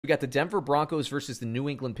We got the Denver Broncos versus the New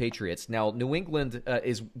England Patriots. Now, New England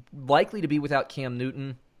is likely to be without Cam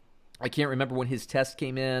Newton. I can't remember when his test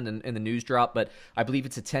came in and the news dropped, but I believe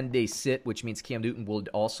it's a 10-day sit, which means Cam Newton will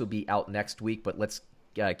also be out next week. But let's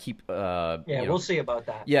keep. We'll see about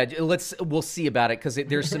that. Yeah, we'll see about it because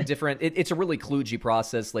there's some different. It's a really kludgy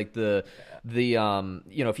process. Like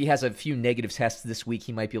if he has a few negative tests this week,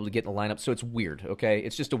 he might be able to get in the lineup. So it's weird. Okay,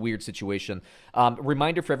 it's just a weird situation.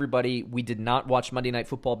 Reminder for everybody: we did not watch Monday Night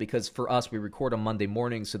Football because for us we record on Monday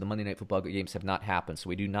morning, so the Monday Night Football games have not happened. So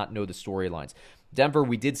we do not know the storylines. Denver,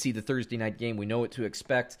 we did see the Thursday night game. We know what to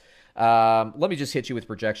expect. Let me just hit you with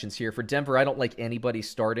projections here. For Denver, I don't like anybody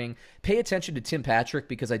starting. Pay attention to Tim Patrick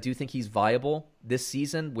because I do think he's viable this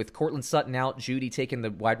season. With Courtland Sutton out, Jeudy taking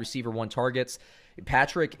the wide receiver 1 targets.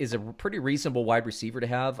 Patrick is a pretty reasonable wide receiver to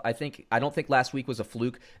have. I don't think last week was a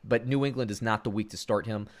fluke, but New England is not the week to start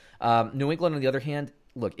him. New England, on the other hand,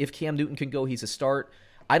 look, if Cam Newton can go, he's a start.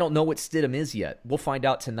 I don't know what Stidham is yet. We'll find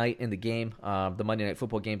out tonight in the game, the Monday Night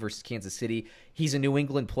Football game versus Kansas City. He's a New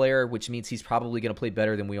England player, which means he's probably going to play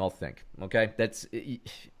better than we all think. Okay, that's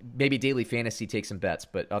maybe daily fantasy takes some bets,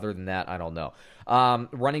 but other than that, I don't know.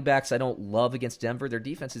 Running backs, I don't love against Denver. Their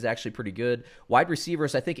defense is actually pretty good. Wide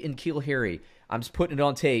receivers, I think N'Keal Harry. I'm just putting it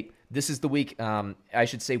on tape. This is the week. I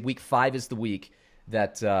should say week 5 is the week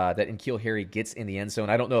that N'Keal Harry gets in the end zone.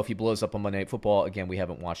 I don't know if he blows up on Monday Night Football. Again, we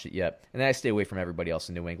haven't watched it yet. And then I stay away from everybody else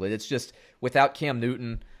in New England. It's just, without Cam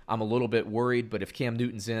Newton, I'm a little bit worried. But if Cam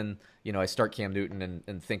Newton's in, I start Cam Newton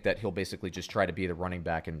and think that he'll basically just try to be the running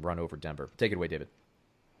back and run over Denver. Take it away, David.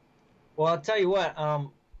 Well, I'll tell you what.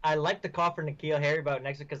 I like the call for N'Keal Harry about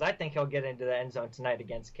next week because I think he'll get into the end zone tonight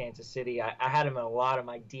against Kansas City. I had him in a lot of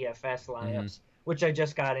my DFS lineups. Which I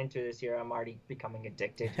just got into this year. I'm already becoming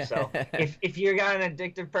addicted. So if you got an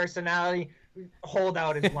addictive personality, hold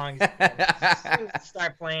out as long as you can.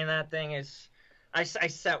 Start playing that thing. I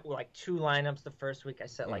set like 2 lineups the first week. I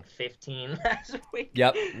set like 15 last week.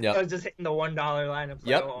 Yep. I was just hitting the $1 lineups.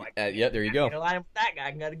 Yep. Like, there you go. Get a lineup with that guy.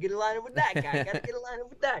 I got to get a lineup with that guy. I got to get a lineup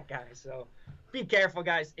with that guy. So be careful,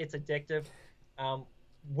 guys. It's addictive.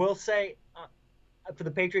 We'll say. For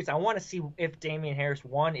the Patriots, I want to see if Damien Harris,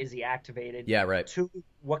 1, is he activated? Yeah, right. 2,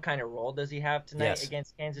 what kind of role does he have tonight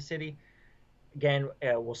against Kansas City? Again,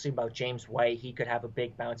 we'll see about James White. He could have a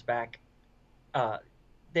big bounce back.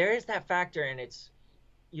 There is that factor, and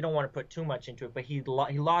you don't want to put too much into it, but he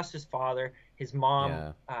lost his father. His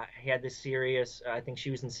mom he had this serious, I think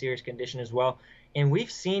she was in serious condition as well. And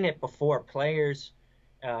we've seen it before. Players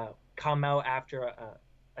come out after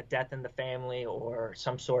a death in the family or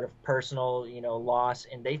some sort of personal, loss,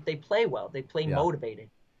 and they play well. They play motivated.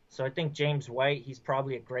 So I think James White, he's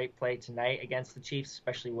probably a great play tonight against the Chiefs,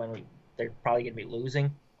 especially when they're probably going to be losing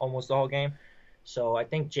almost the whole game. So I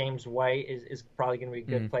think James White is probably going to be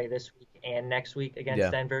a good play this week and next week against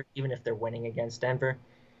Denver, even if they're winning against Denver.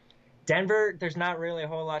 Denver, there's not really a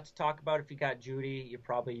whole lot to talk about. If you got Jeudy, you're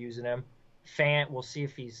probably using him. Fant, we'll see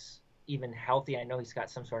if he's even healthy. I know he's got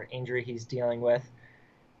some sort of injury he's dealing with.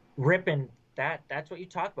 Rypein, that's what you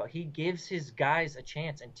talk about. He gives his guys a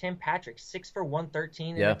chance. And Tim Patrick, 6 for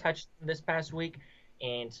 113 in a touchdown this past week.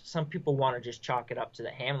 And some people want to just chalk it up to the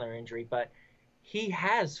Hamler injury, but he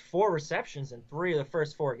has 4 receptions in 3 of the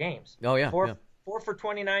first 4 games. Oh, yeah. 4 for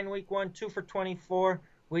 29 week 1, 2 for 24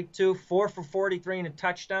 week 2, 4 for 43 and a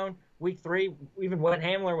touchdown week 3, even when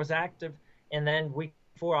Hamler was active. And then week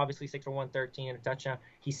 4, obviously 6 for 113 and a touchdown.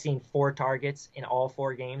 He's seen 4 targets in all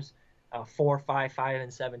 4 games. 4, 5, 5,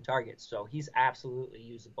 and 7 targets. So he's absolutely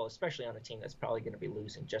usable, especially on a team that's probably going to be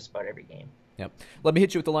losing just about every game. Yep. Let me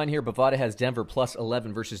hit you with the line here. Bovada has Denver plus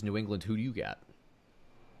 11 versus New England. Who do you got?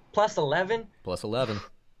 Plus 11? Plus 11.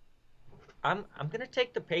 I'm going to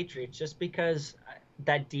take the Patriots just because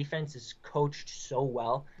that defense is coached so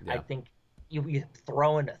well. Yeah. I think you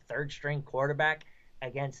throw in a third-string quarterback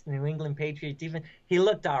against New England Patriots defense. He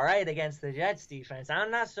looked all right against the Jets defense. I'm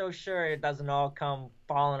not so sure it doesn't all come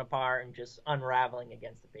falling apart and just unraveling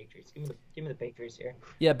against the Patriots. Give me the Patriots here.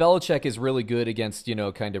 Yeah, Belichick is really good against,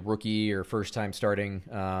 kind of rookie or first-time starting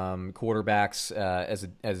quarterbacks as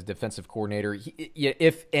a defensive coordinator.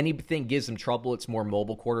 If anything gives him trouble, it's more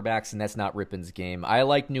mobile quarterbacks, and that's not Rypein's game. I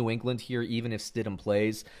like New England here, even if Stidham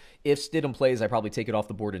plays. If Stidham plays, I probably take it off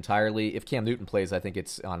the board entirely. If Cam Newton plays, I think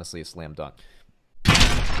it's honestly a slam dunk.